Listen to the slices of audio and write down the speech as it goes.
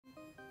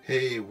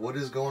Hey, what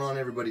is going on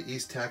everybody?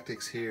 East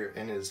Tactics here,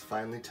 and it is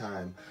finally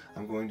time.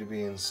 I'm going to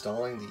be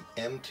installing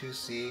the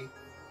M2C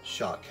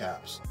Shock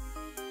Caps.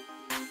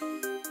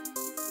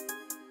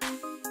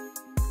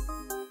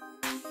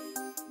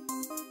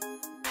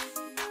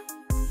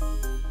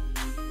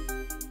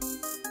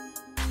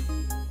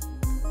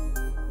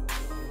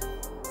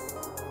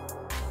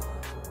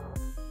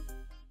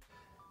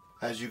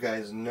 As you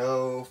guys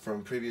know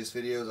from previous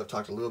videos, I've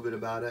talked a little bit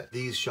about it.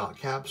 These shock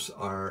caps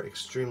are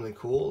extremely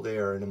cool. They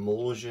are an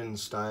emulsion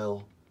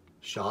style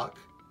shock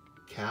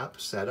cap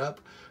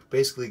setup,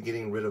 basically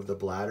getting rid of the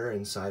bladder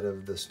inside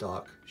of the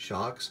stock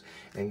shocks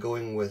and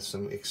going with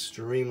some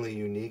extremely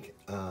unique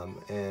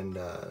and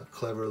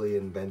cleverly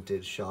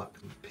invented shock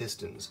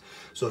pistons.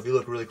 So if you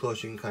look really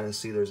close, you can kind of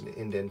see there's an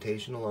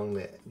indentation along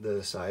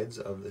the sides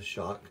of the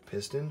shock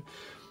piston.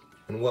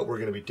 And what we're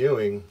going to be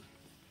doing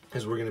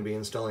is we're going to be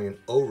installing an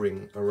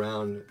O-ring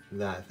around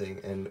that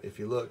thing. And if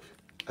you look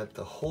at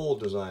the whole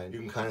design, you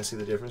can kind of see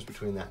the difference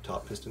between that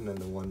top piston and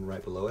the one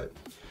right below it.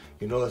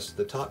 You notice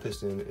the top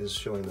piston is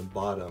showing the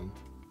bottom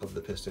of the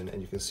piston,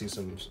 and you can see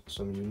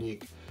some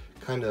unique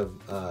kind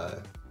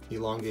of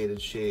elongated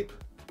shape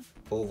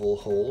oval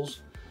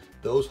holes.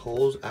 Those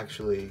holes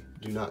actually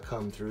do not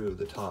come through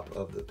the top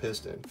of the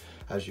piston,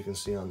 as you can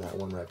see on that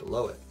one right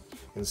below it.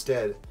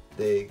 Instead,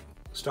 they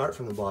start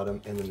from the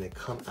bottom and then they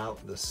come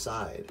out the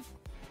side.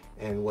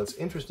 And what's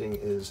interesting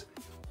is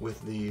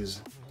with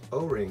these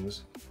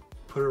O-rings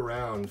put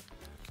around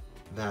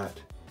that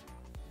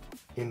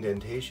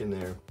indentation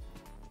there,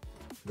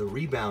 the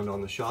rebound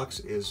on the shocks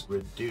is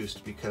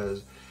reduced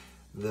because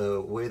the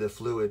way the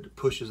fluid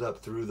pushes up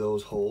through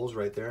those holes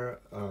right there,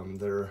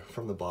 they're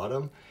from the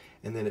bottom,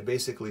 and then it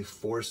basically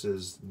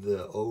forces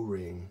the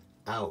O-ring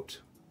out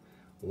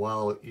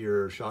while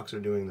your shocks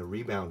are doing the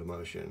rebound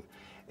motion,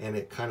 and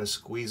it kind of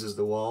squeezes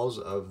the walls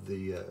of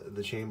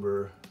the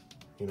chamber,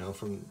 you know,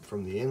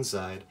 from the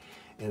inside,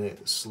 and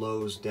it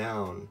slows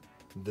down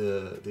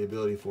the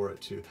ability for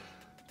it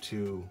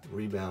to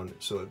rebound.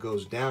 So it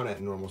goes down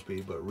at normal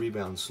speed but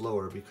rebounds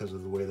slower because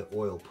of the way the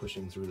oil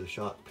pushing through the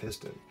shock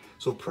piston.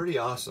 So pretty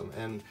awesome,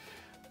 and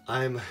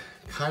I'm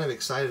kind of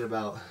excited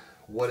about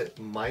what it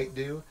might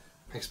do,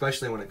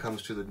 especially when it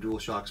comes to the dual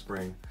shock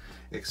spring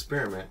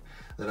experiment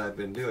that I've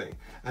been doing.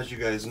 As you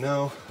guys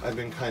know, I've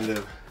been kind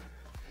of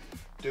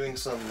doing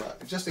some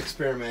just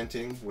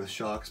experimenting with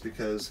shocks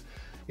because,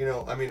 you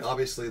know, I mean,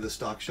 obviously the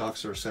stock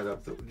shocks are set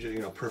up, you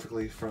know,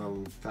 perfectly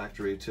from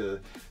factory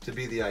to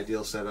be the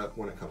ideal setup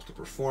when it comes to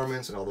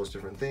performance and all those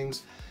different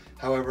things.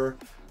 However,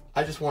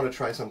 I just want to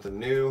try something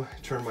new,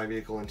 turn my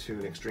vehicle into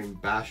an extreme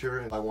basher,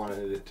 and I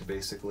wanted it to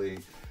basically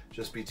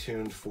just be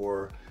tuned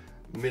for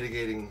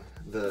mitigating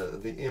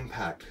the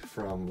impact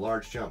from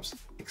large jumps,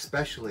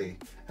 especially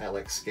at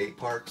like skate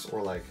parks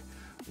or like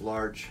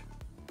large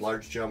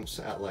jumps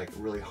at like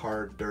really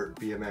hard dirt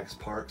BMX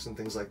parks and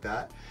things like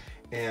that.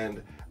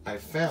 And I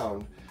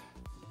found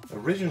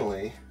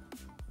originally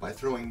by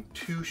throwing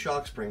 2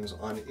 shock springs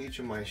on each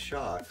of my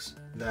shocks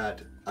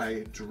that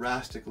I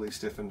drastically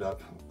stiffened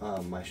up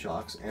my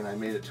shocks, and I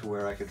made it to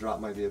where I could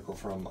drop my vehicle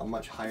from a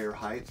much higher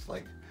height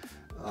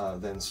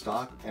than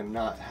stock and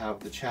not have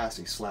the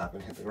chassis slap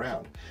and hit the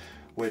ground.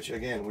 Which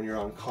again, when you're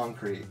on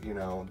concrete, you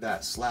know,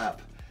 that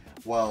slap,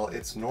 while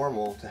it's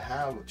normal to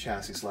have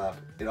chassis slap,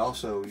 it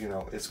also, you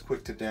know, it's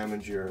quick to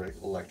damage your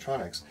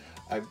electronics.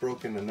 I've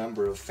broken a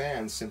number of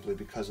fans simply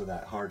because of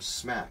that hard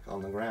smack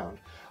on the ground.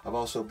 I've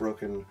also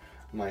broken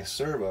my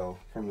servo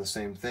from the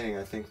same thing.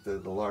 I think the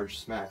large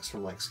smacks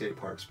from like skate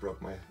parks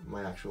broke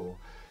my actual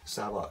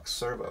Savox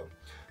servo.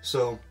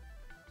 So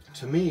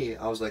to me,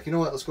 I was like, you know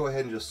what, let's go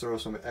ahead and just throw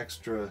some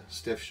extra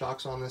stiff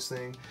shocks on this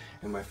thing.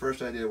 And my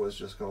first idea was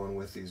just going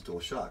with these dual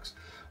shocks.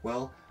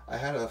 Well, I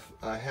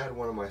had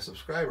one of my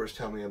subscribers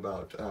tell me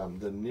about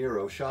the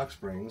Nero shock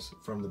springs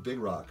from the Big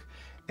Rock.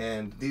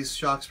 And these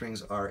shock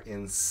springs are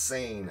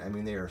insane. I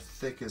mean, they are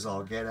thick as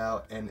all get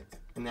out, and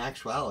in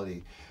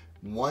actuality,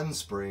 one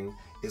spring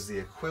is the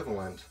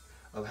equivalent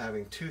of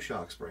having 2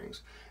 shock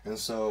springs. And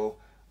so,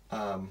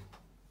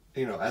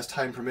 you know, as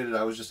time permitted,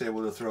 I was just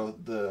able to throw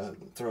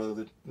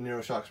the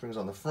Nero shock springs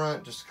on the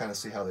front just to kind of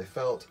see how they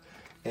felt.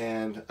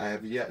 And I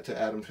have yet to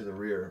add them to the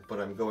rear, but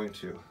I'm going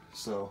to.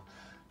 So,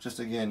 just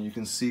again, you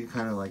can see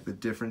kind of like the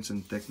difference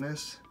in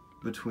thickness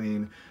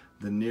between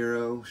the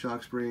Nero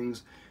shock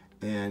springs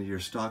and your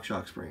stock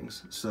shock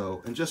springs.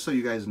 So, and just so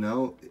you guys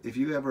know, if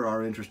you ever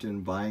are interested in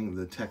buying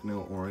the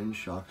Techno Orange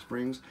shock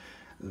springs,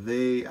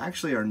 they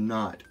actually are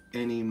not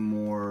any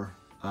more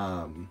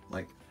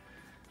like,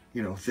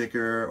 you know,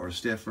 thicker or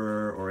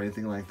stiffer or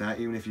anything like that,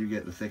 even if you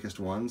get the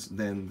thickest ones,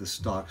 than the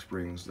stock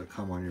springs that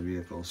come on your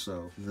vehicle.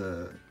 So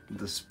the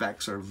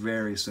specs are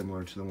very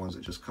similar to the ones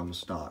that just come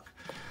stock.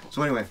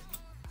 So anyway,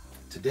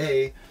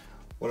 today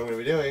what I'm going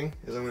to be doing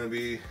is I'm going to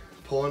be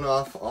pulling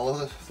off all of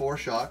the 4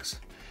 shocks,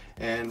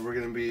 and we're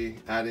going to be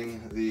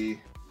adding the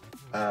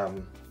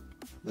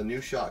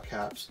new shock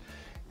caps.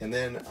 And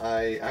then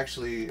I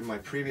actually, in my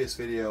previous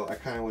video, I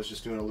kind of was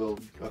just doing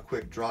a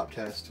quick drop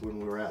test when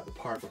we were at the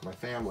park with my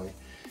family,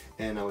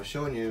 and I was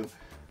showing you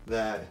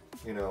that,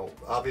 you know,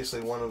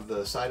 obviously one of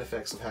the side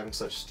effects of having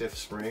such stiff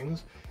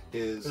springs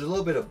is there's a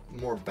little bit of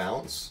more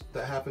bounce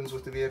that happens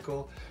with the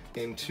vehicle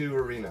in two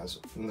arenas.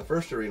 In the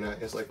first arena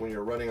is like when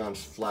you're running on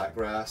flat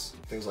grass,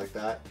 things like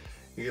that,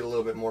 you get a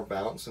little bit more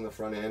bounce in the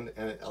front end,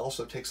 and it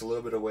also takes a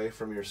little bit away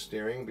from your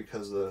steering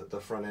because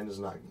the front end is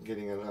not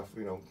getting enough,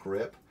 you know,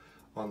 grip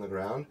on the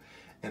ground.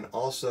 And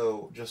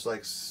also, just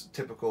like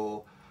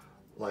typical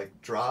like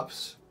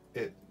drops,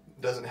 it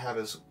doesn't have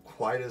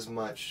quite as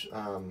much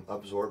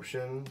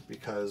absorption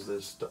because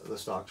the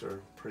stocks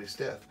are pretty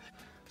stiff.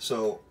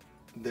 So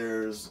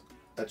there's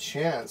a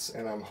chance,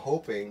 and I'm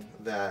hoping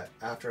that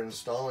after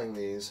installing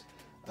these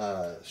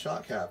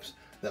shock caps,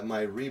 that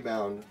my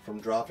rebound from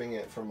dropping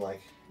it from,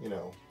 like, you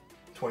know,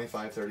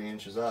 25-30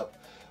 inches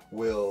up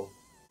will,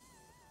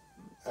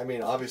 I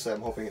mean, obviously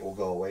I'm hoping it will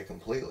go away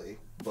completely,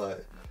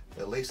 but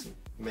at least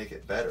make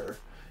it better.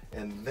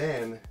 And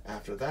then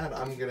after that,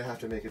 I'm gonna have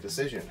to make a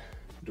decision.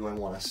 Do I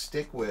want to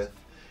stick with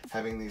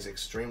having these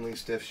extremely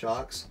stiff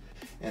shocks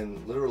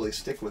and literally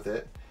stick with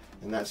it,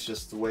 and that's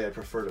just the way I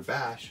prefer to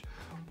bash,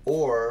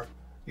 or,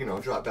 you know,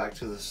 drop back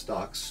to the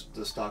stock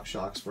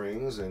shock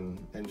springs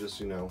and just,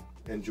 you know,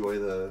 enjoy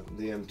the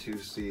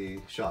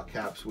M2C shock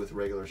caps with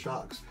regular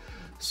shocks.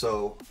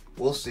 So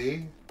we'll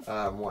see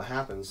what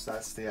happens.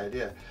 That's the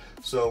idea.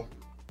 So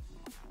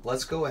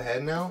let's go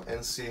ahead now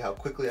and see how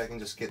quickly I can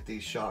just get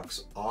these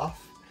shocks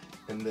off,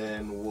 and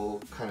then we'll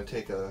kind of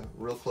take a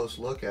real close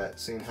look at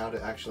seeing how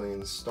to actually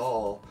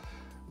install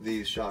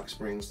these shock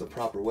springs the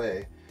proper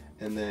way.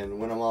 And then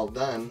when I'm all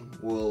done,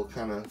 we'll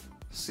kind of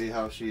see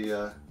how she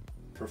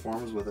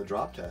performs with a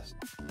drop test.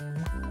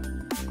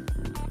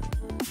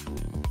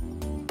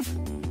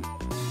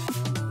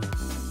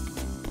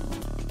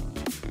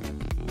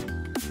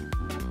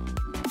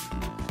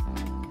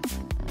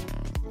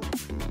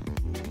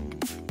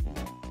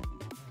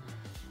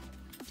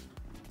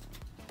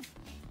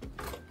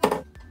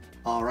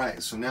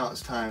 Alright, so now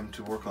it's time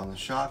to work on the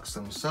shocks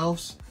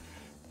themselves.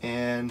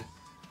 And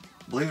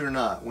believe it or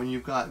not, when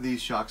you've got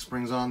these shock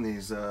springs on,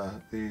 these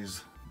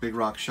big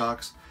rock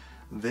shocks,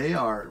 they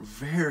are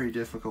very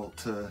difficult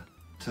to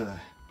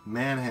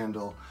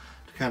manhandle,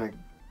 to kind of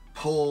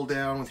pull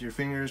down with your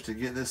fingers to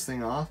get this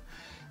thing off.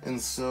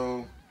 And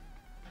so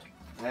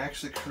I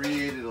actually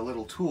created a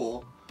little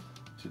tool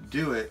to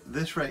do it.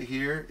 This right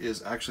here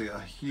is actually a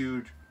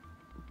huge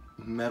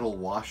metal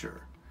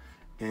washer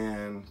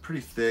and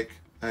pretty thick.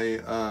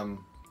 I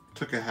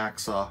took a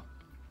hacksaw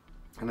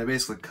and I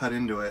basically cut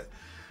into it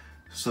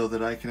so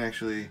that I can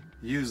actually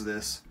use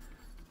this.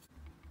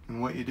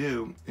 And what you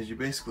do is you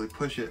basically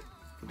push it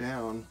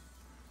down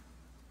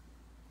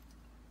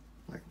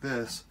like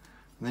this,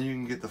 and then you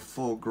can get the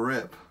full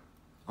grip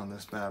on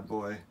this bad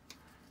boy,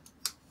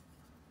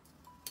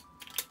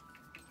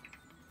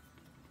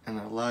 and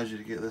it allows you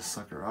to get this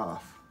sucker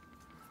off.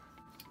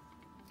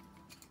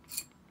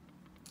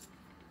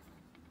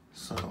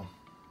 So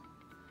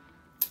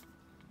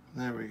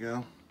there we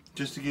go.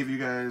 Just to give you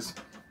guys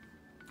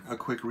a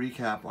quick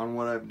recap on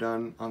what I've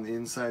done on the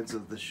insides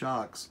of the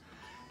shocks,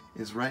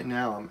 is right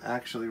now I'm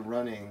actually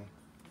running,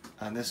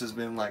 and this has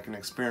been like an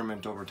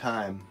experiment over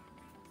time,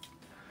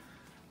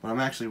 but I'm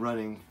actually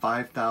running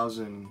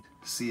 5,000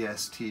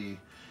 CST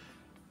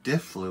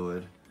diff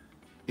fluid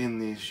in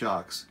these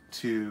shocks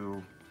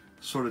to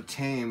sort of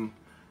tame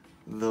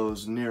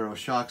those narrow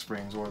shock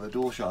springs, or the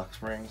dual shock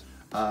springs.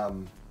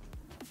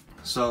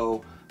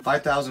 So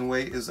 5,000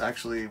 weight is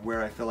actually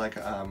where I feel like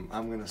I'm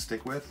going to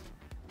stick with.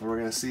 And we're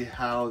going to see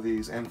how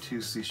these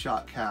M2C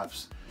shock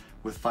caps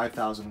with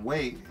 5,000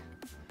 weight,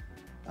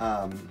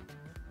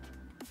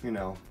 you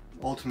know,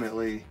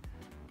 ultimately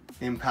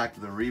impact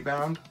the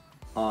rebound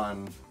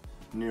on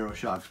Nero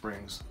shock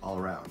springs all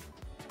around.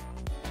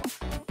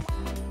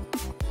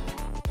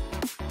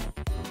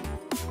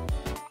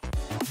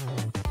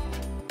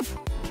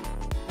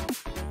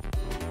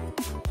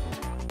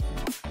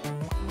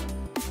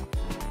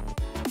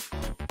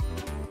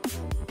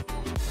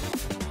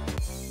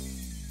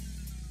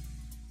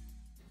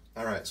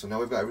 Alright, so now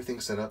we've got everything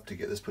set up to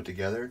get this put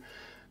together.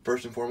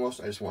 First and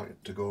foremost, I just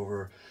want to go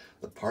over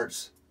the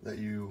parts that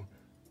you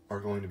are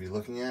going to be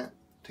looking at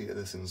to get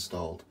this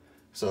installed.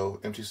 So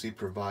M2C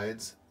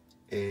provides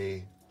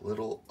a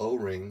little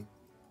O-ring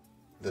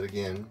that,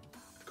 again,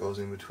 goes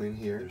in between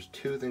here. There's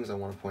two things I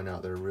want to point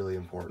out that are really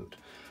important.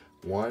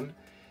 One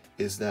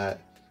is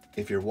that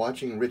if you're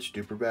watching Rich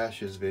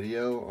Duperbash's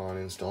video on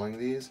installing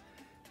these,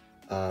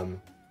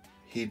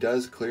 he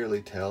does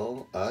clearly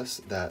tell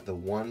us that the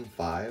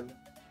 1.5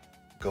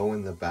 go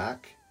in the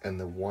back and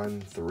the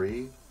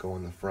 1.3 go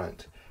in the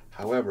front.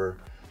 However,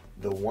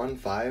 the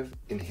 1.5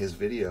 in his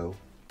video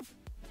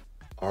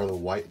are the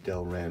white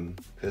Delrin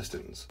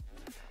pistons,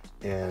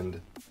 and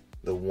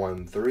the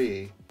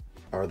 1.3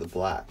 are the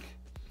black.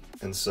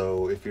 And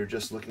so if you're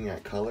just looking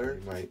at color,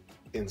 you might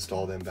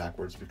install them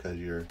backwards because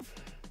you're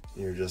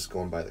just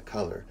going by the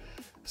color.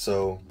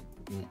 So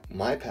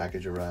my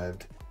package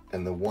arrived,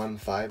 and the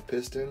 1.5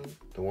 piston,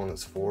 the one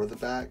that's for the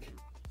back,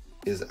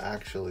 is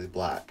actually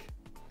black,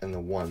 and the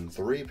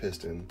 1.3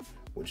 piston,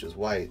 which is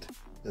white,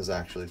 is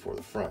actually for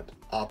the front,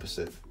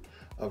 opposite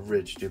of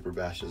Rich Duper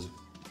Bash's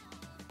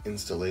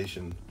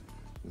installation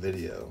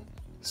video.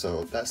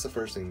 So that's the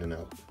first thing to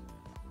note.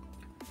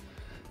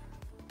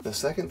 The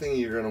second thing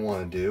you're going to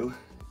want to do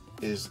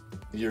is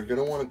you're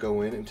going to want to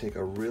go in and take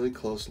a really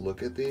close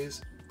look at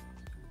these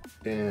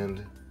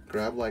and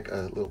grab like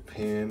a little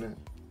pin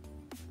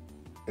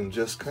and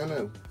just kind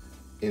of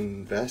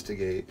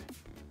investigate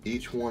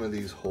each one of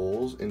these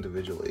holes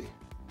individually,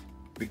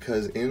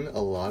 because in a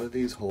lot of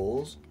these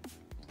holes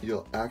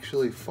you'll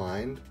actually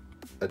find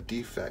a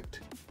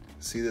defect.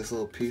 See this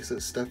little piece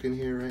that's stuck in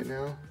here right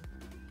now?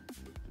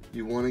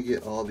 You want to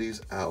get all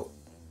these out.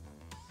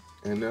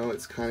 I know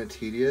it's kind of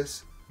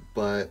tedious,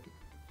 but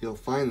you'll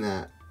find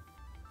that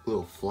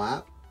little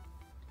flap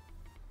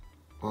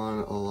on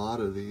a lot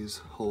of these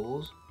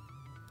holes.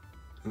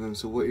 And then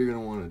so what you're going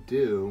to want to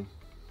do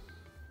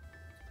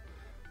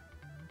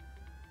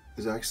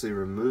is actually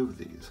remove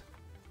these.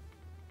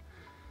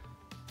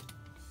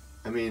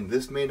 I mean,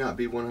 this may not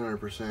be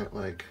 100%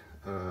 like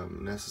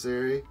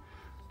necessary,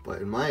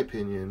 but in my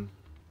opinion,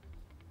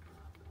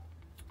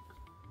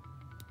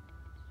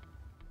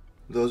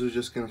 those are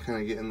just going to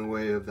kind of get in the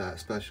way of that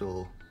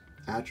special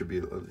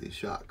attribute of these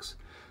shocks.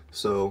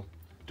 So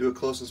do a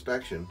close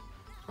inspection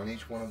on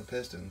each one of the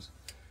pistons.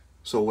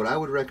 So what I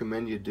would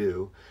recommend you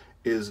do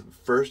is,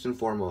 first and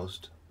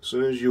foremost, as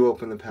soon as you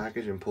open the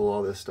package and pull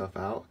all this stuff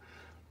out,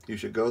 you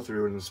should go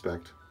through and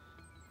inspect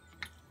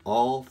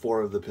all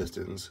 4 of the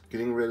pistons,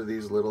 getting rid of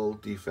these little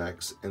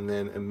defects, and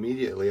then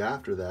immediately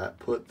after that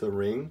put the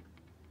ring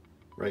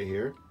right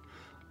here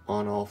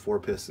on all 4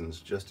 pistons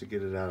just to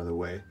get it out of the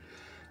way.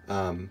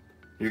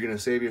 You're going to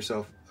save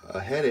yourself a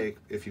headache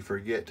if you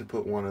forget to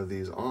put one of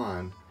these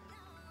on,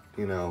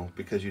 you know,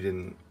 because you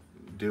didn't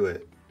do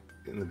it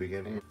in the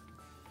beginning.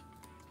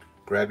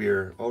 Grab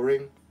your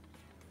O-ring,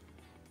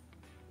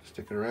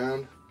 stick it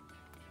around,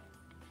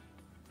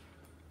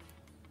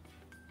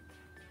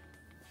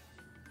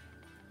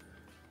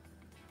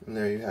 and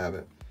there you have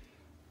it.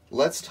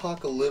 Let's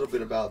talk a little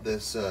bit about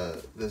this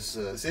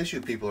this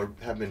issue people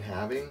have been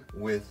having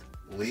with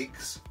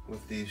leaks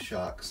with these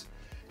shocks.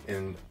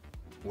 And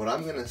what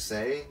I'm gonna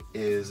say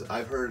is,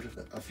 I've heard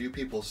a few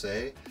people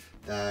say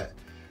that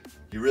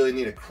you really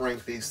need to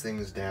crank these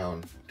things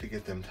down to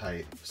get them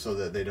tight so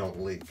that they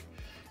don't leak.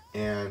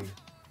 And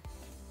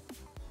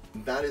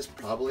that is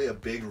probably a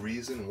big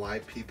reason why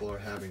people are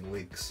having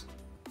leaks,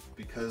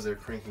 because they're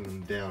cranking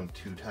them down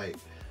too tight.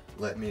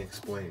 Let me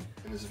explain.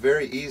 And it's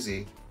very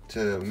easy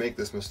to make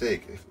this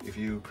mistake if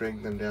you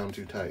crank them down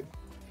too tight.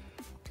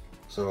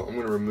 So I'm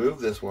going to remove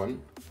this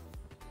one.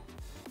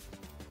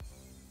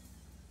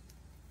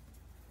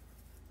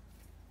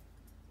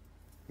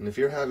 And if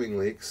you're having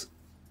leaks,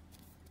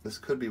 this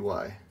could be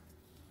why.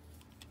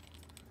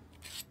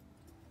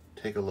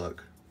 Take a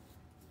look.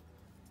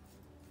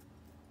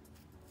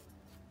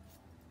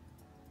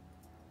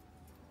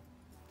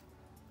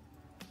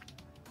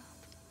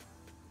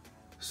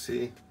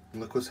 See,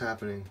 look what's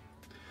happening.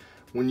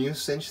 When you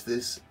cinch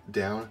this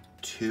down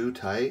too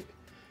tight,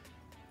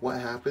 what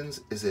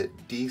happens is it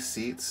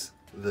de-seats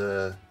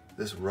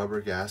this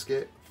rubber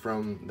gasket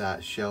from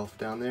that shelf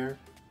down there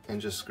and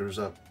just screws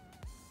up.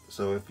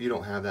 So if you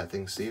don't have that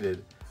thing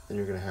seated, then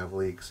you're gonna have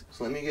leaks.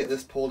 So let me get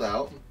this pulled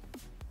out,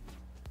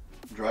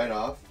 dry it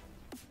off.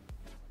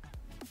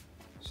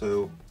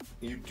 So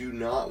you do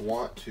not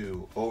want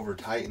to over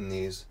tighten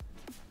these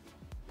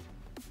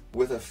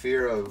with a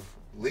fear of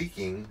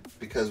leaking,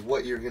 because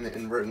what you're going to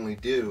inadvertently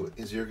do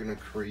is you're going to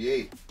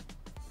create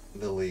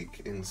the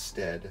leak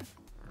instead.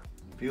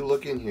 If you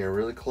look in here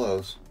really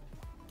close,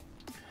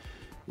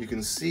 you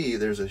can see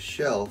there's a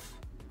shelf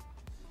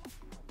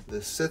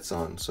this sits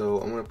on. So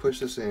I'm going to push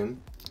this in.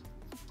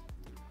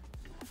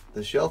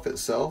 The shelf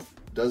itself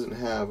doesn't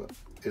have,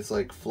 it's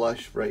like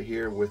flush right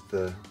here with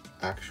the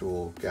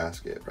actual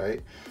gasket,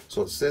 right?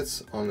 So it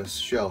sits on this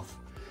shelf,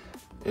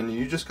 and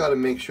you just got to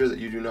make sure that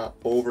you do not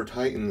over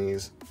tighten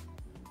these,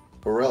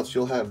 or else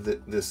you'll have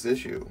this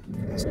issue.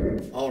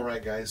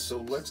 Alright guys, so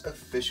let's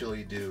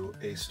officially do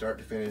a start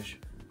to finish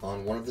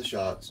on one of the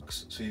shocks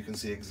so you can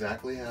see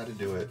exactly how to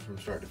do it from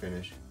start to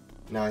finish.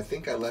 Now I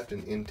think I left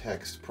an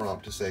in-text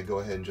prompt to say go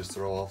ahead and just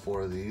throw all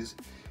 4 of these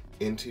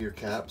into your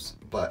caps,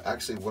 but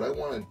actually what I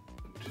wanted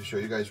to show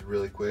you guys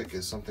really quick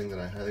is something that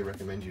I highly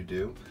recommend you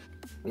do.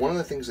 One of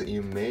the things that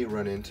you may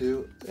run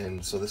into,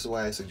 and so this is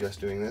why I suggest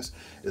doing this,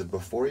 is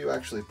before you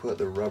actually put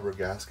the rubber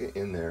gasket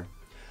in there,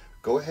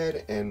 go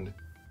ahead and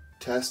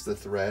test the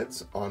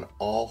threads on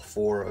all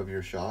 4 of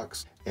your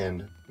shocks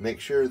and make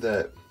sure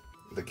that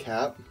the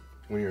cap,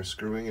 when you're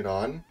screwing it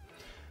on,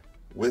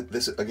 with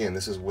this, again,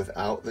 this is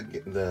without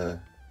that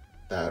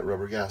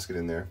rubber gasket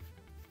in there,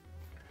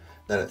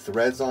 that it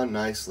threads on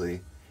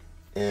nicely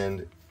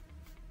and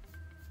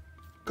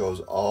goes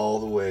all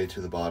the way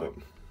to the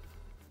bottom.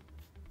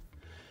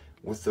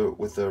 With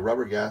the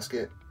rubber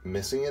gasket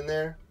missing in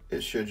there,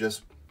 it should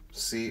just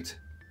seat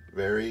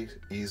very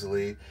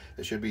easily.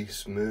 It should be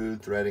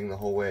smooth threading the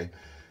whole way.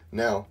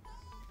 Now,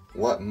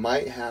 what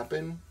might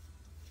happen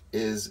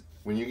is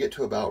when you get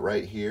to about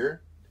right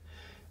here,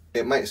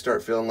 it might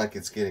start feeling like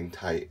it's getting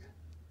tight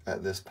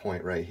at this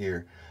point right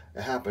here.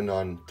 It happened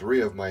on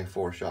 3 of my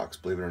 4 shocks,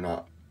 believe it or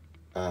not.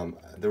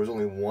 There was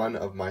only 1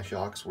 of my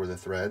shocks where the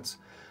threads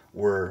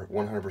were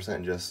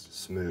 100% just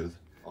smooth.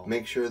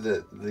 Make sure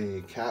that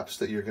the caps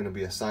that you're going to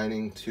be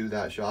assigning to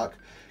that shock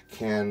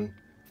can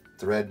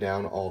thread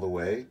down all the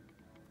way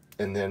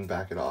and then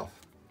back it off.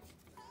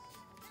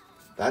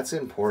 That's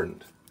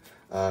important.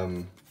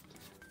 And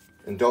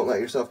don't let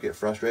yourself get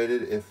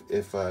frustrated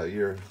if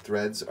your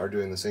threads are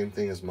doing the same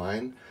thing as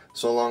mine.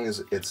 So long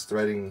as it's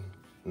threading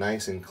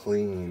nice and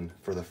clean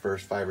for the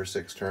first 5 or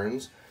 6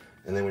 turns,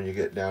 and then when you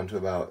get down to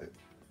about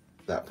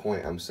that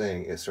point I'm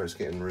saying it starts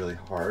getting really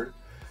hard,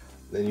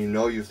 then you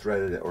know you've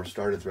threaded it or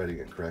started threading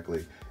it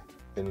correctly,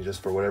 and you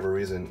just, for whatever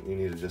reason, you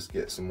need to just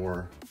get some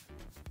more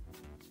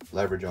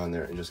leverage on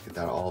there and just get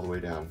that all the way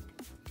down,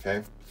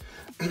 okay?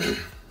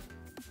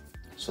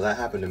 So that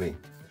happened to me.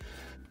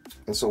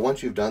 And so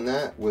once you've done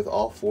that with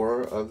all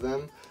 4 of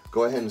them,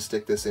 go ahead and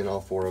stick this in all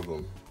 4 of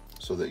them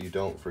so that you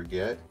don't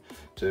forget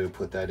to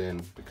put that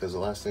in, because the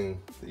last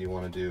thing that you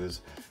want to do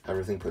is have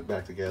everything put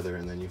back together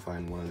and then you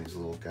find one of these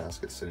little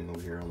gaskets sitting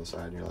over here on the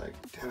side and you're like,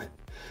 damn it.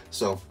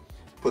 So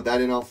put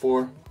that in all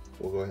 4.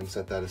 We'll go ahead and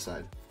set that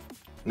aside.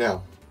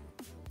 Now,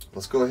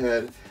 let's go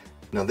ahead.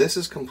 Now this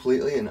is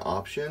completely an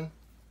option.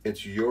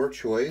 It's your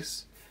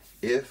choice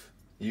if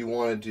you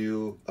want to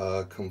do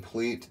a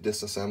complete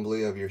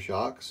disassembly of your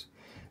shocks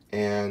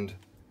and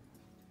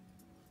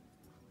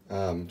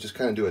just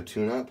kind of do a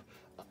tune-up.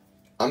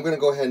 I'm going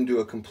to go ahead and do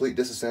a complete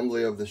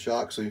disassembly of the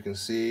shock so you can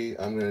see.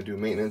 I'm going to do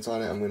maintenance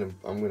on it. I'm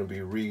going to be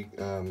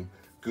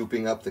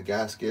gooping up the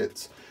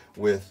gaskets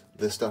with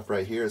this stuff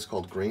right here. It's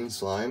called green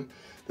slime.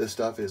 This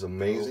stuff is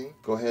amazing.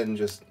 Go ahead and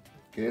just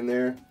get in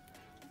there.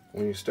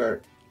 When you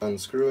start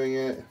unscrewing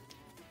it,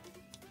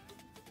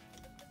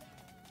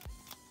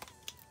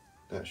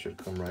 that should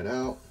come right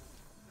out.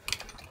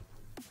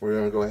 We're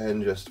going to go ahead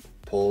and just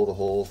pull the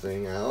whole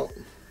thing out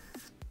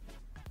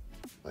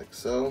like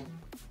so.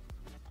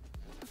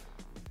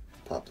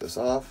 Pop this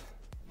off.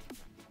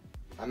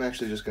 I'm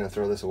actually just going to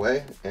throw this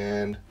away,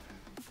 and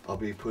I'll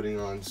be putting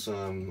on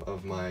some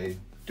of my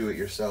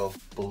do-it-yourself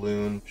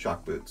balloon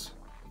shock boots.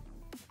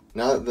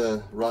 Now that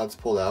the rod's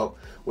pulled out,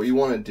 what you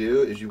want to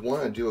do is you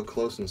want to do a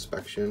close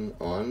inspection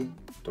on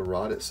the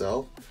rod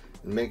itself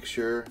and make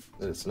sure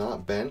that it's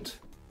not bent.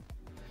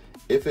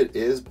 If it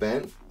is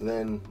bent,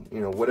 then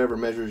whatever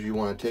measures you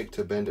want to take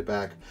to bend it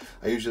back.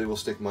 I usually will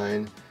stick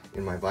mine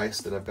in my vise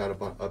that I've got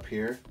up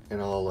here,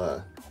 and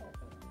I'll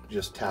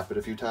just tap it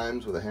a few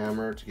times with a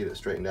hammer to get it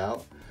straightened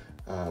out.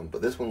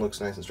 But this one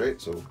looks nice and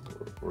straight, so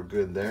we're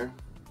good there.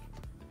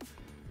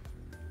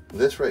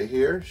 This right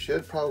here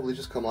should probably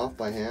just come off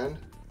by hand.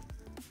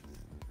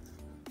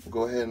 We'll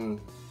go ahead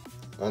and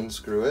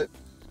unscrew it.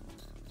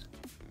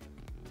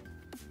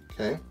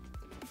 Okay.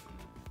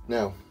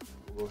 Now,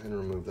 we'll go ahead and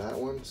remove that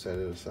one, set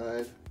it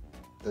aside.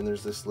 Then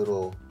there's this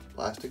little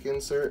plastic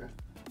insert.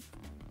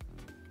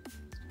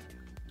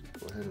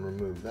 Go ahead and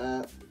remove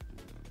that.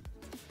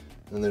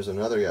 Then there's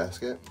another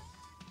gasket.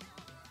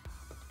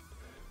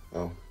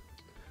 Oh,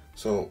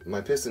 so my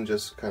piston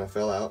just kind of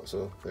fell out,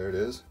 so there it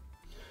is.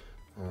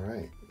 All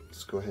right,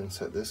 let's go ahead and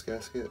set this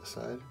gasket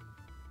aside.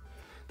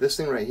 This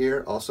thing right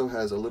here also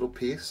has a little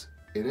piece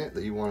in it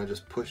that you want to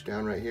just push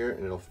down right here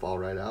and it'll fall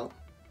right out,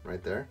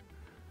 right there.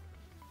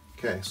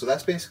 Okay, so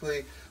that's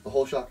basically the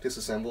whole shock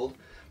disassembled.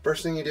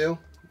 First thing you do,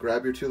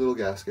 grab your 2 little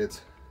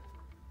gaskets.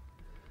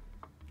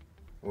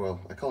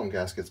 Well, I call them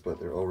gaskets, but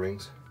they're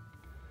O-rings.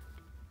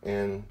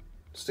 And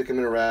stick them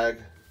in a rag,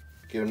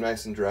 get them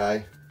nice and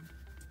dry.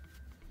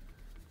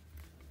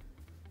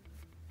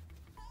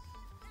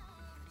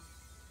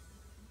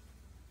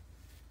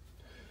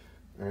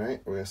 All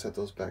right, we're gonna set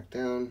those back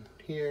down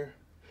here.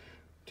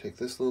 Take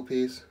this little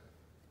piece,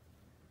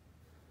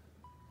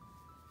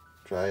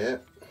 dry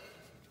it.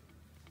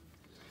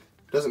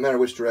 Doesn't matter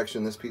which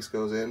direction this piece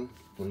goes in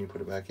when you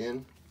put it back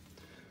in.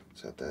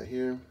 Set that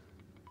here.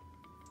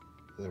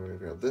 Then we're gonna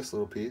grab this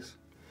little piece,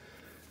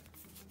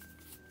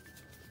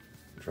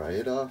 dry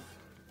it off.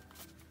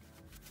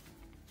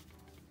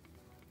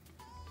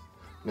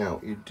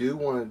 Now you do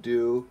want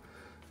to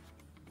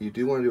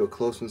do a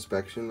close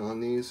inspection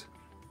on these.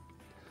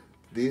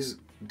 These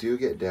do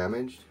get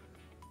damaged.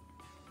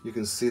 You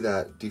can see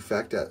that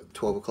defect at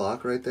 12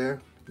 o'clock right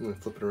there. I'm gonna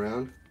flip it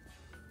around.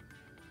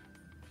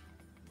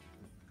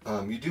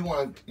 You do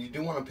want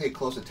to pay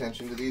close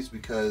attention to these,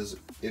 because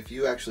if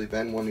you actually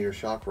bend one of your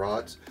shock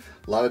rods,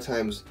 a lot of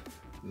times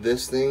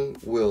this thing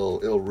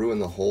it'll ruin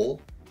the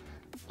hole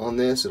on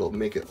this. It'll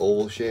make it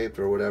oval shaped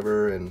or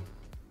whatever, and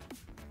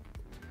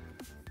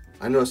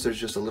I noticed there's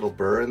just a little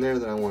burr in there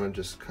that I want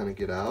to just kind of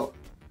get out,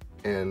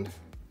 and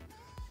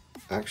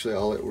actually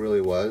all it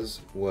really was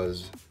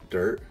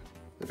dirt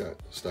that got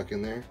stuck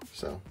in there.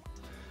 So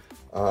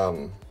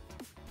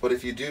but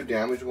if you do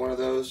damage one of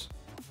those,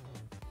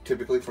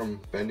 typically from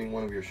bending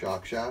one of your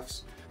shock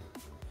shafts,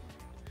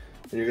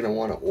 then you're going to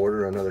want to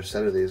order another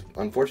set of these.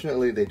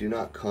 Unfortunately, they do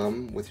not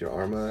come with your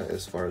Arrma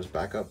as far as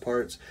backup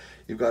parts.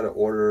 You've got to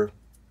order,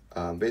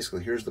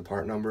 basically here's the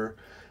part number.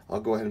 I'll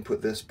go ahead and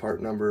put this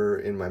part number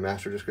in my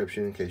master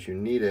description in case you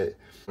need it.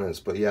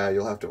 But yeah,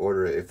 you'll have to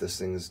order it if this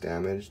thing is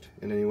damaged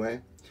in any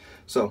way.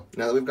 So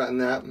now that we've gotten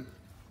that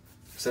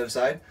set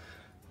aside,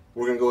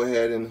 we're gonna go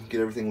ahead and get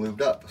everything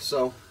lubed up.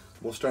 So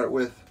we'll start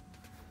with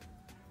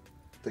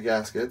the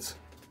gaskets.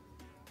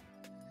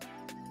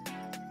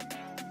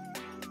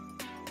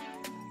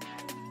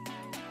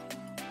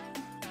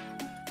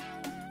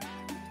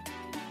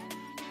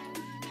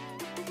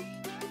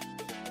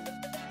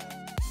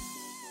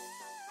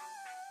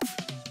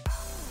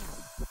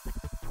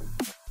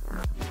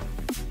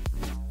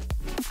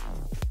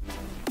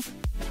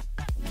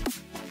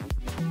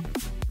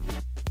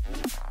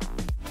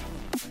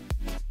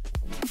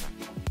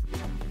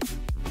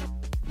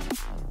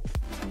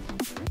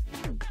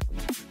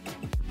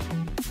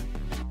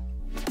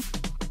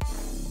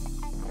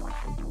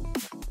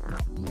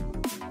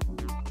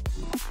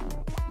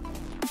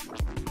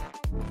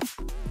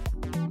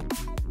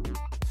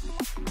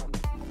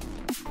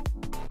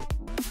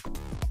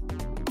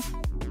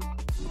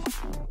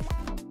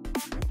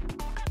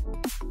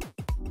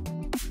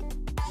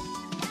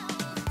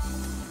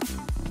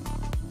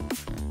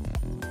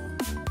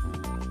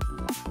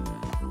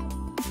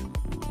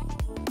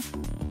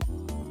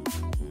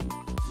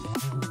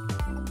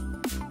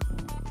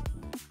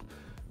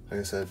 Like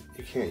I said,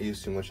 you can't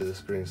use too much of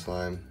this green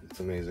slime. It's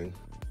amazing.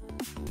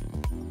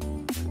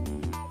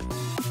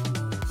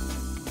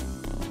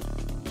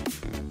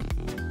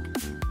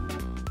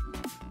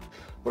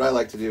 What I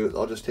like to do is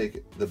I'll just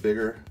take the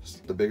bigger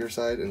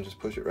side and just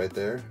push it right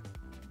there.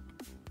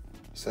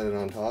 Set it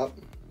on top.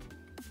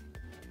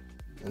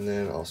 And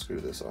then I'll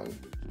screw this on.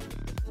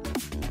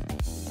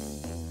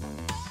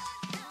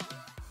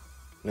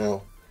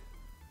 Now,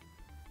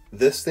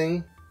 this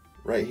thing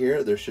right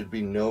here, there should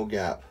be no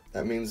gap.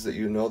 That means that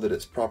you know that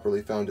it's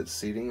properly found its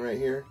seating right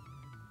here.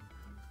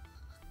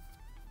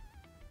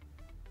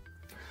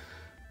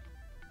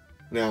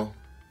 Now,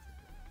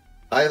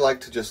 I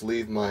like to just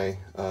leave my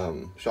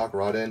shock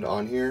rod end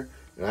on here,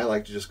 and I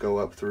like to just go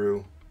up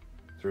through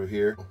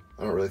here.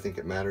 I don't really think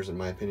it matters in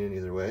my opinion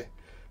either way,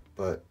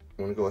 but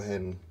I'm gonna go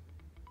ahead and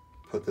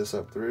put this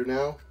up through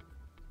now.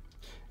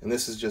 And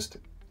this is just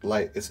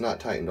light, it's not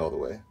tightened all the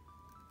way.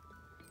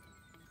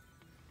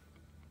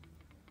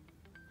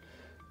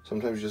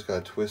 Sometimes you just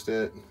gotta twist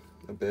it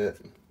a bit.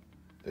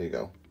 There you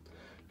go.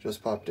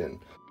 Just popped in.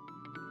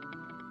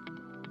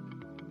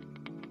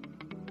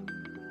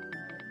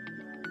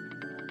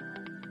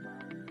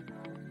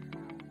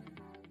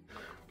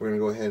 We're gonna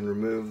go ahead and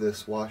remove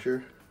this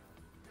washer,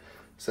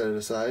 set it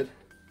aside.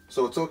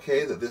 So it's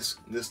okay that this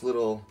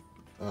little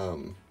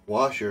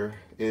washer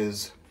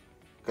it's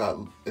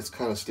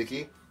kind of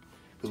sticky,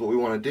 because what we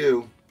want to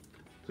do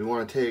is we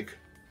want to take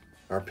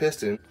our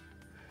piston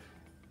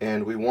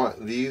and we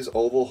want these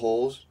oval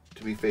holes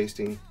to be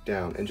facing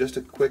down. And just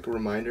a quick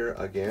reminder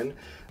again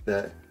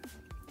that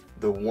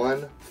the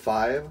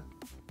 1.5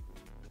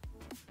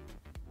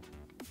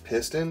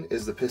 piston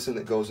is the piston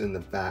that goes in the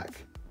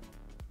back.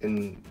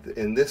 In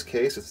this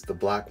case, it's the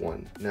black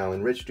one. Now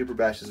in Rich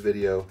Duperbash's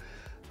video,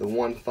 the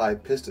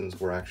 1.5 pistons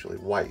were actually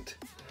white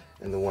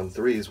and the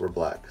 1.3s were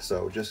black.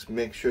 So just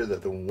make sure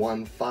that the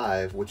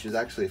 1.5, which is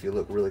actually, if you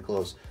look really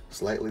close,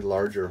 slightly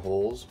larger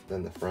holes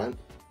than the front,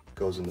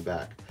 goes in the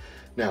back.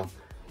 Now,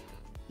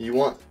 you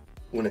want,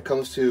 when it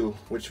comes to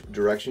which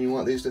direction you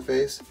want these to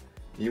face,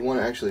 you want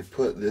to actually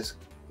put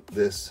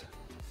this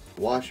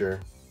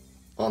washer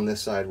on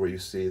this side where you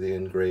see the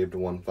engraved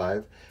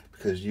 1.5,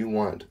 because you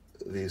want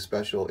these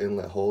special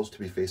inlet holes to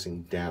be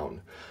facing down.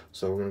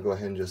 So we're going to go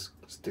ahead and just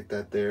stick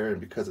that there,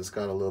 and because it's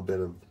got a little bit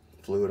of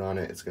fluid on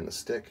it, it's going to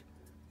stick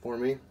for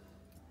me.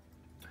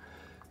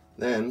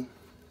 Then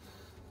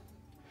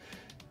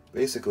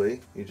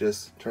basically you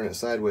just turn it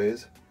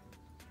sideways,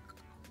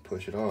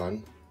 push it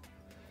on,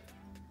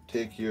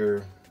 take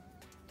your,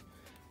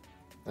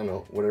 I don't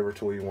know, whatever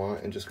tool you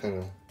want, and just kind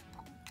of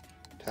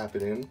tap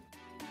it in.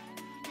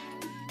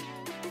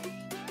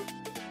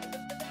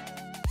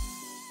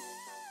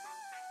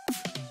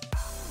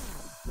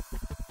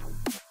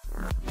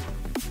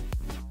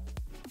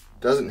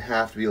 Doesn't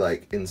have to be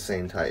like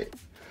insane tight,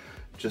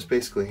 just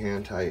basically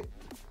hand tight.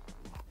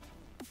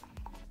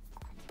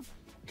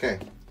 Okay,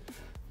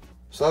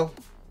 so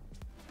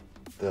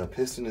the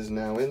piston is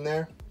now in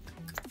there.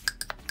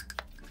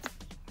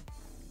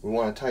 We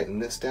want to tighten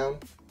this down.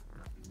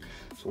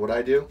 So what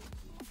I do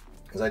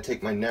is I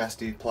take my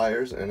nasty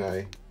pliers and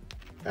I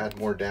add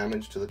more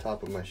damage to the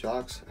top of my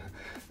shocks.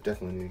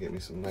 Definitely need to get me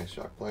some nice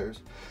shock pliers.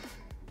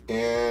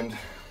 And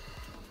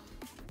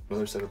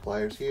another set of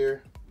pliers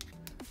here.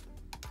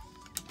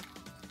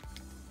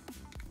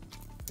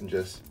 And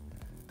just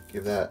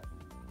give that,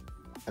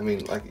 I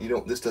mean, like, you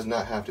don't, this does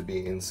not have to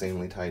be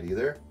insanely tight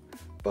either,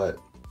 but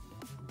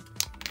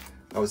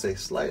I would say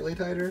slightly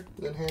tighter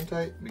than hand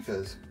tight,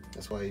 because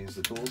that's why I use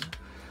the tools.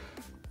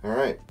 All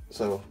right,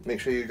 so make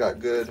sure you got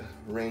good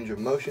range of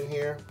motion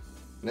here.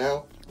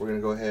 Now we're gonna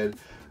go ahead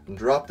and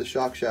drop the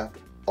shock shaft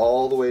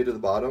all the way to the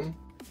bottom,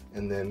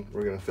 and then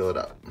we're gonna fill it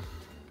up.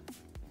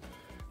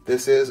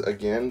 This is,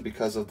 again,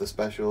 because of the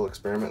special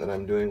experiment that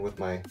I'm doing with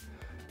my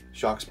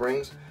shock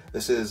springs,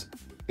 this is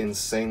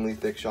insanely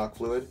thick shock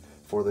fluid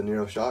for the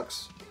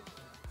NOTORIOUS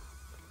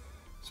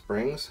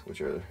springs,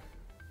 which are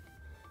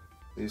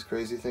these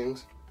crazy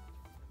things.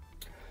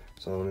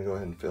 So I'm gonna go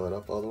ahead and fill it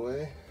up all the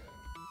way.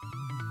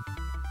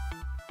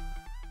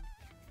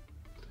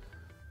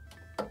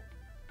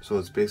 So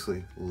it's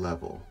basically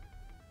level.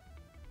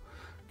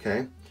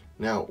 Okay,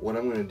 now what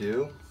I'm gonna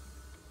do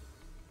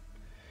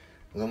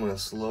is I'm gonna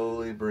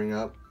slowly bring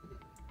up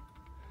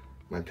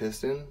my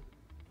piston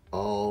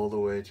all the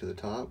way to the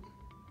top.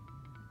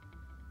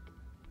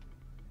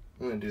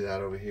 I'm gonna do that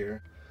over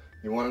here.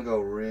 You wanna go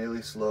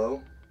really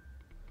slow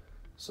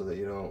so that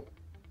you don't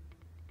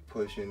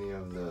push any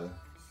of the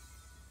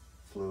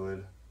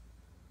fluid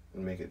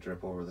and make it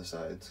drip over the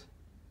sides.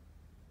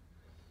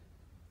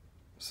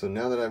 So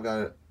now that I've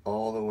got it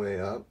all the way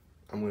up,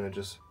 I'm gonna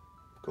just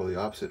go the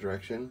opposite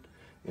direction,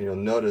 and you'll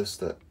notice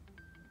that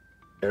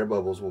air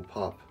bubbles will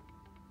pop,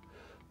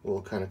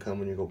 will kind of come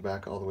when you go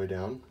back all the way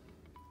down.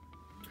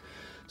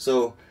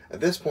 So at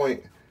this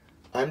point,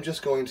 I'm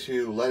just going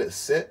to let it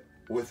sit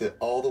with it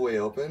all the way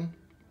open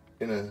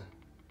in a,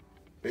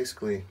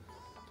 basically,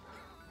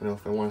 you know,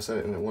 if I want to set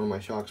it in one of my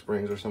shock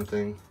springs or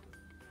something.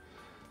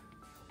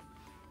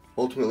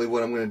 Ultimately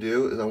what I'm going to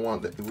do is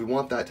we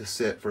want that to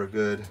sit for a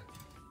good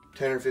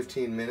 10 or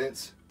 15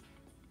 minutes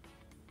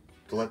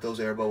to let those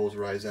air bubbles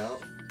rise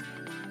out.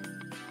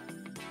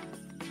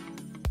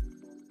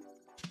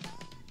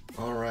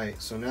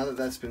 Alright, so now that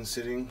that's been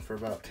sitting for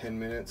about 10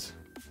 minutes,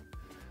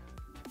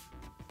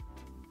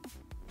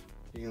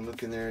 you can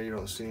look in there, you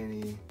don't see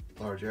any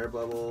large air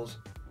bubbles.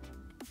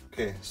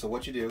 Okay, so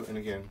what you do, and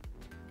again,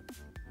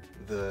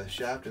 the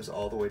shaft is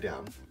all the way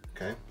down,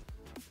 okay?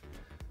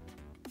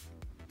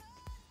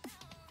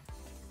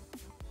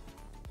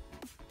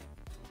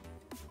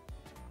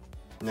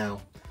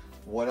 Now,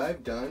 what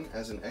I've done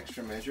as an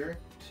extra measure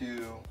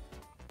to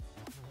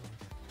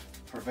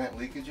prevent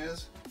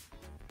leakages,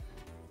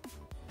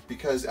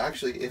 because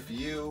actually if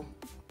you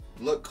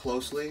look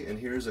closely, and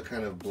here's a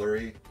kind of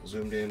blurry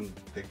zoomed in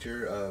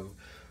picture of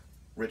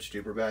Rich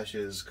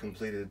Duperbash's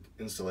completed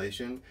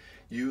installation,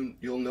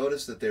 you'll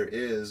notice that there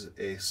is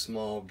a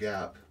small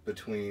gap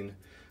between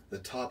the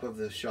top of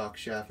the shock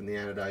shaft and the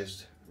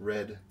anodized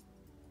red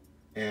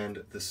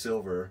and the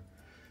silver.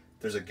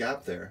 There's a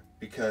gap there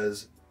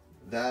because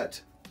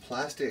that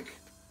plastic,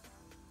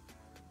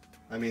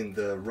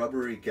 the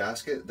rubbery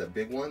gasket, the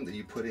big one that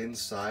you put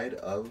inside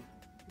of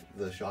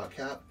the shock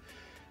cap,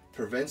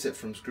 prevents it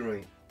from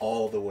screwing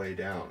all the way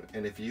down.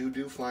 And if you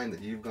do find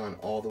that you've gone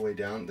all the way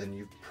down, then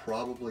you've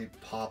probably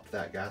popped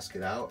that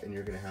gasket out and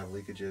you're going to have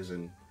leakages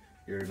and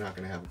you're not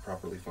going to have a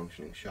properly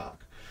functioning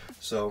shock.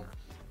 So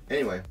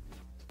anyway,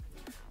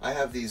 I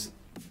have these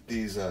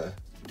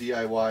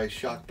DIY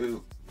shock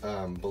boot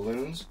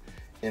balloons,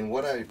 and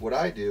what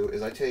I do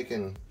is I take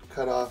and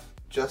cut off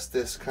just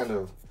this kind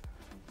of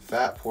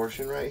fat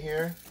portion right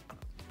here,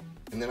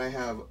 and then I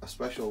have a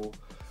special,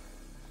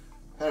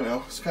 I don't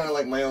know, it's kind of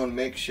like my own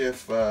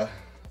makeshift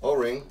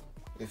O-ring,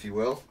 if you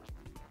will,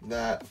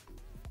 that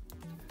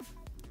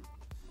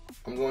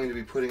I'm going to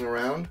be putting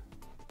around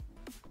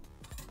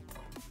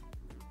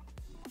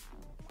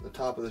the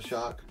top of the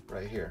shock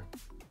right here.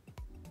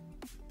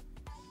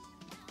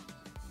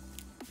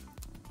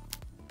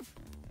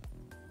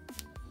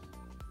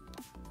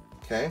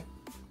 Okay,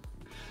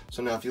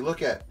 so now if you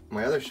look at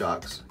my other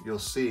shocks, you'll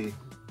see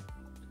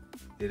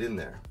it in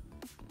there.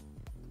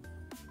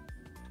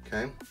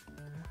 Okay,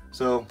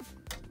 so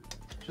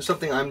just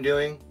something I'm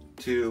doing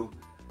to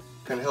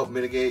kind of help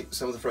mitigate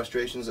some of the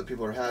frustrations that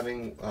people are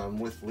having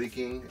with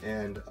leaking,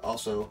 and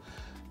also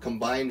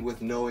combined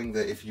with knowing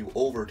that if you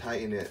over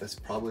tighten it, that's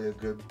probably a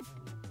good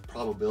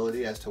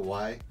probability as to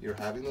why you're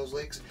having those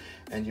leaks,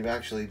 and you've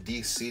actually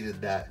de-seated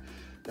that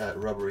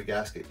rubbery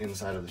gasket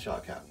inside of the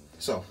shock cap.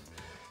 So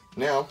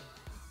now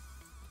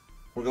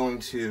we're going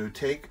to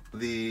take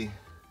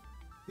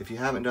if you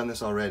haven't done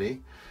this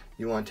already,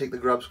 you want to take the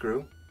grub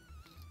screw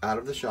out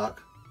of the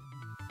shock,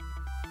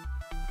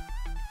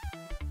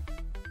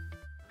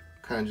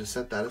 kind of just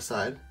set that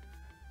aside,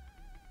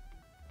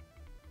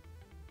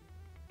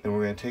 and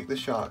we're going to take the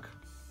shock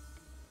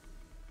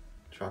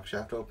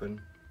shaft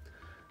open.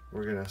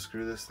 We're going to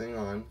screw this thing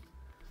on.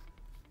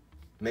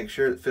 Make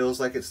sure it feels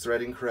like it's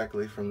threading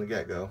correctly from the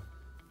get-go.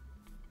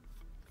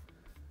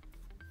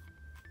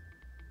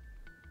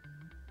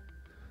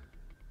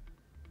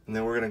 And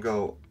then we're going to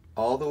go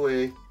all the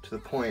way to the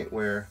point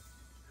where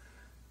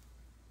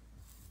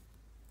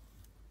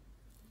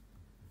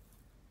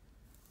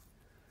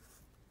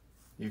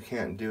you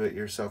can't do it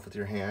yourself with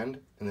your hand.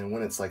 And then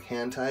when it's like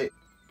hand tight,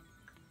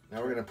 now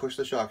we're going to push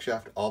the shock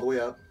shaft all the way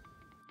up.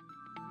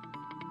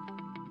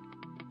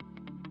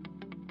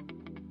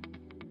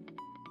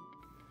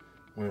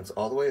 When it's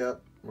all the way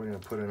up, we're going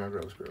to put in our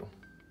grub screw.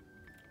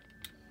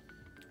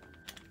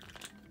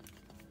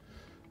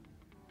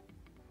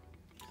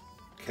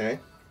 Okay,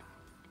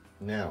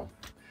 now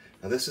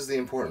this is the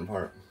important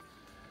part.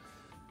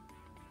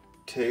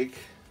 Take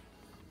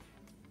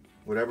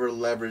whatever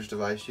leverage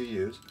device you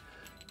use,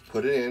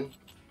 put it in,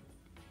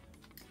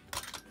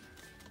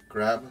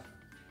 grab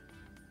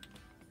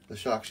the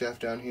shock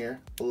shaft down here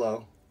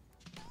below.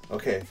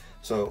 Okay,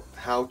 so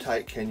how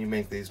tight can you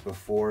make these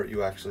before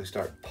you actually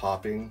start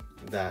popping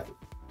that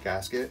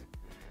gasket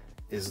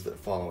is the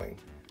following.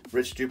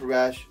 Rich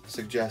Duperbash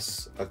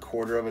suggests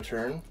 1/4 of a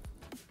turn,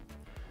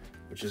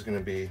 which is going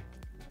to be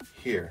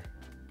here.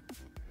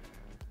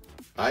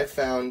 I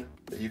found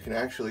that you can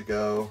actually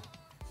go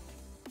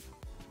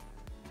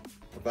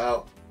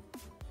about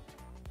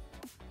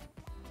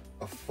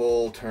a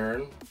full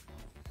turn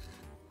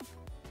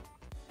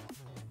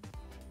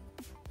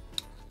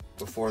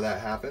before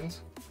that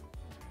happens.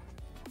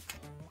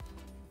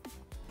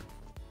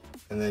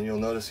 And then you'll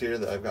notice here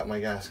that I've got my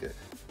gasket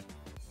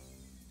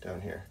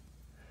down here.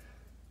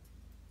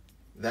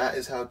 That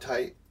is how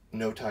tight,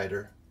 no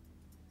tighter.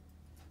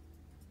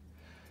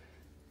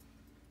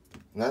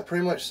 And that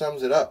pretty much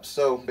sums it up.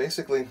 So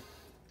basically,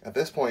 at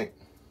this point,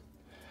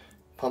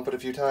 pump it a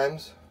few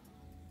times,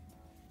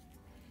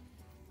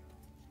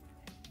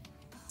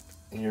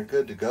 and you're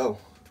good to go.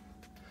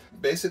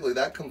 Basically,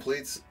 that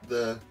completes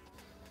the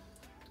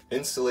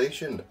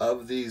installation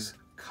of these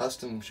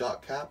custom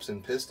shock caps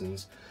and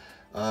pistons.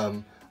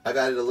 I've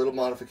added a little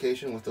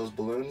modification with those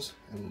balloons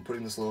and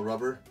putting this little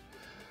rubber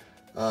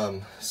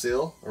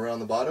seal around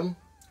the bottom.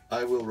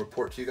 I will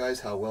report to you guys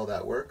how well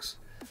that works.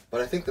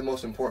 But I think the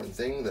most important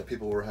thing that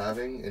people were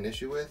having an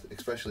issue with,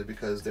 especially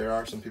because there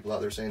are some people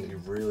out there saying that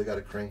you've really got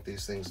to crank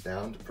these things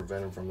down to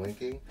prevent them from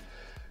linking,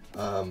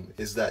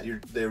 is that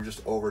they were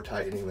just over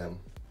tightening them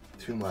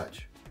too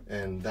much,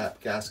 and that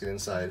gasket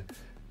inside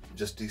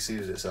just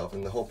de-seated itself.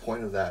 And the whole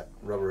point of that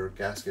rubber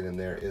gasket in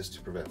there is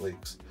to prevent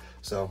leaks.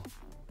 So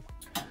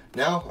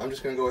now I'm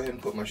just going to go ahead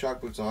and put my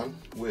shock boots on,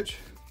 which,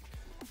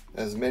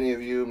 as many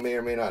of you may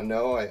or may not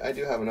know, I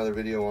do have another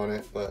video on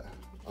it, but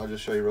I'll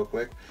just show you real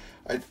quick.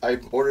 I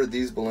ordered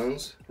these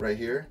balloons right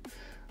here,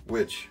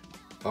 which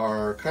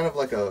are kind of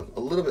like a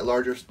little bit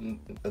larger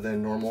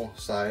than normal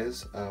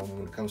size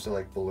when it comes to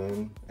like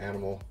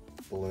animal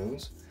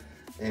balloons.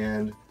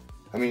 And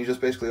I mean, you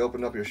just basically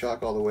open up your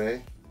shock all the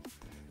way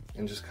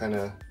and just kind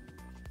of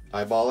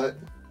eyeball it.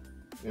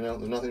 You know,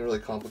 there's nothing really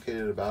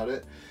complicated about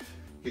it.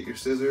 Get your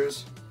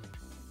scissors.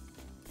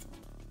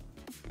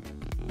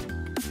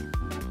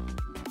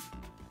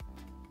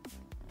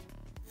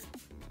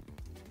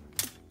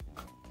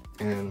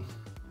 And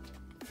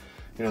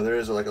you know, there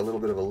is like a little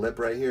bit of a lip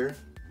right here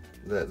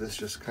that this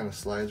just kind of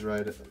slides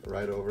right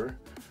over.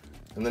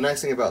 And the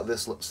nice thing about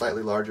this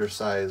slightly larger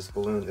size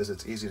balloon is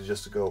it's easy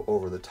to go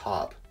over the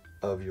top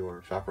of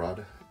your shock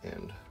rod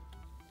and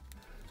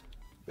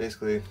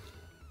basically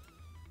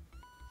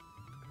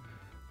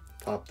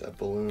pop that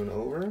balloon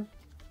over.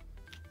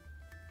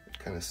 It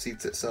kind of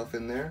seats itself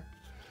in there.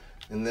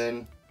 And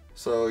then,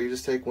 so you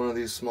just take one of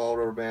these small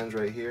rubber bands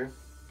right here.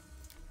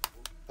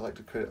 I like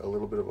to create a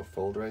little bit of a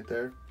fold right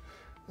there.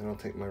 Then I'll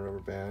take my rubber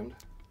band.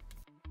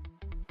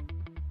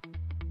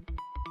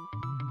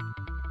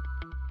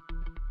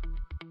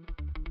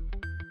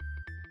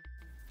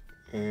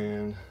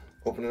 And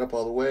open it up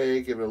all the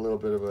way, give it a little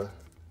bit of a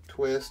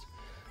twist.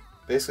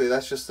 Basically,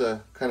 that's just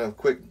a kind of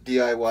quick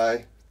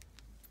DIY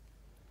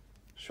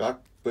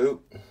shock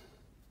boot.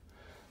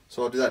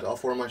 So I'll do that to all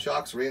 4 of my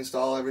shocks,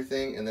 reinstall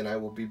everything, and then I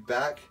will be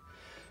back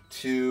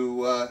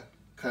to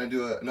kind of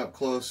do an up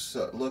close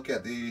look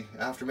at the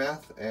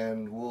aftermath,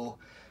 and we'll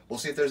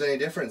see if there's any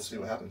difference, see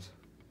what happens.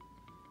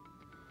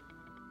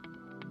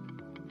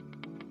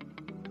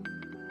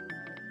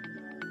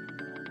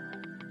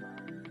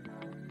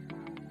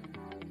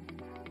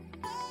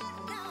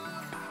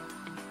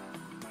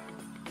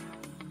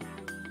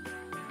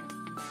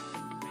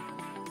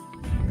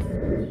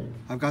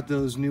 I've got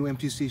those new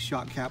M2C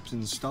shock caps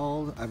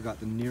installed. I've got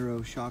the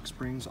Nero shock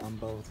springs on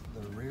both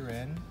the rear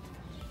end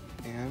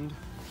and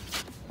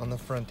on the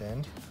front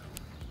end.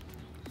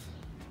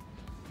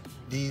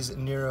 These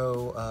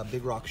Nero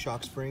Big Rock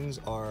shock springs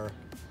are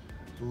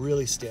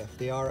really stiff.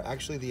 They are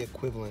actually the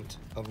equivalent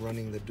of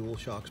running the dual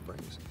shock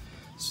springs.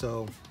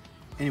 So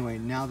anyway,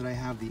 now that I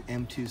have the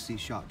M2C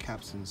shock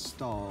caps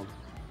installed,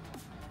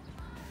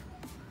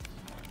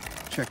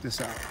 check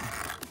this out.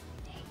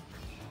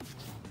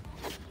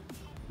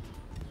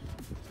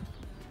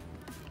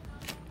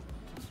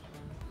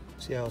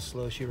 See how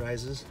slow she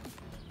rises?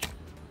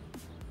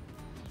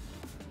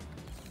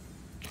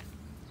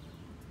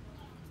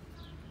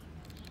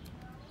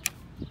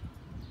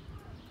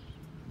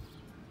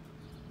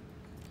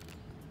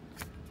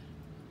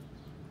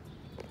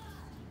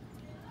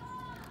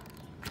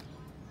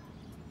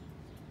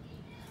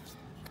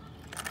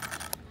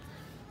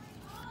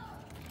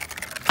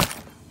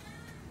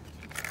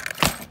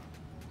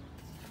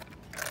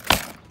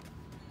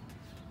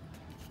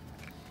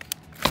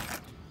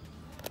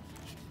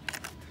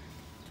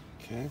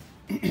 Okay.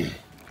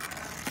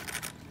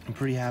 I'm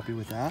pretty happy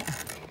with that.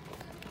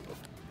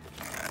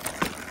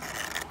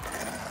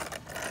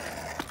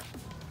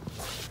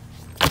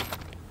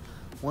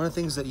 One of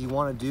the things that you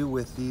want to do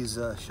with these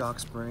shock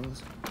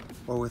springs,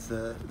 or with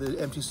the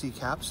M2C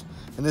caps,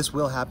 and this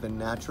will happen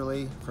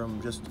naturally from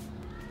just,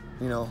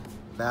 you know,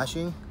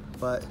 bashing,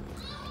 but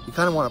you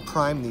kind of want to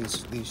prime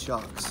these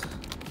shocks.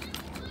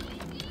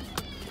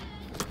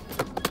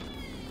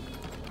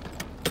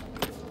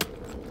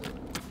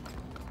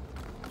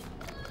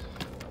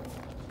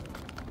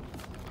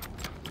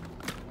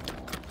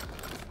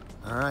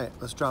 All right,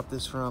 let's drop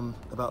this from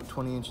about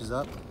 20 inches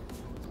up.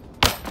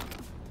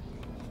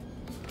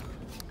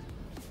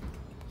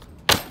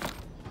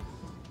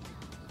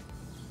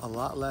 A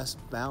lot less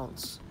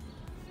bounce,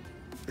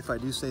 if I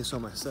do say so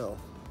myself.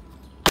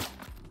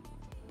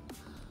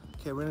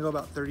 Okay, we're gonna go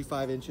about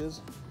 35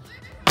 inches.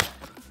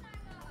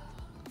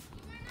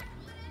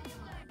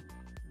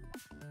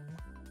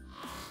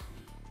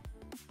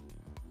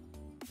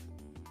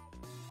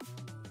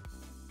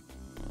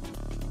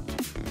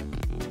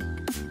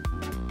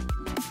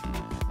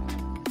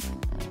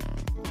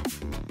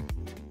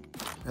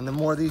 And the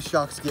more these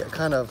shocks get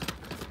kind of,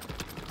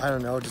 I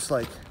don't know, just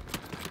like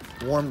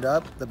warmed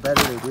up, the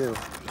better they do.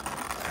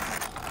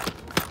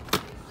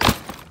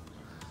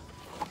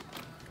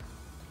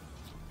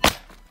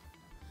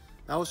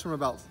 That was from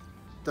about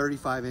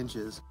 35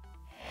 inches.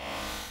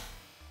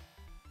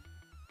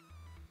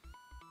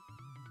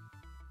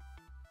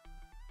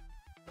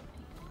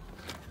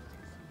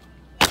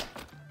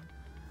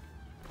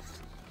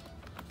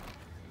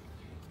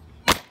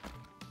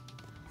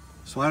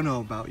 So I don't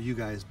know about you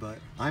guys, but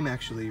I'm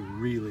actually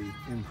really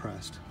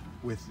impressed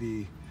with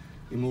the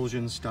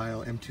emulsion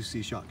style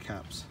M2C shock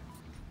caps.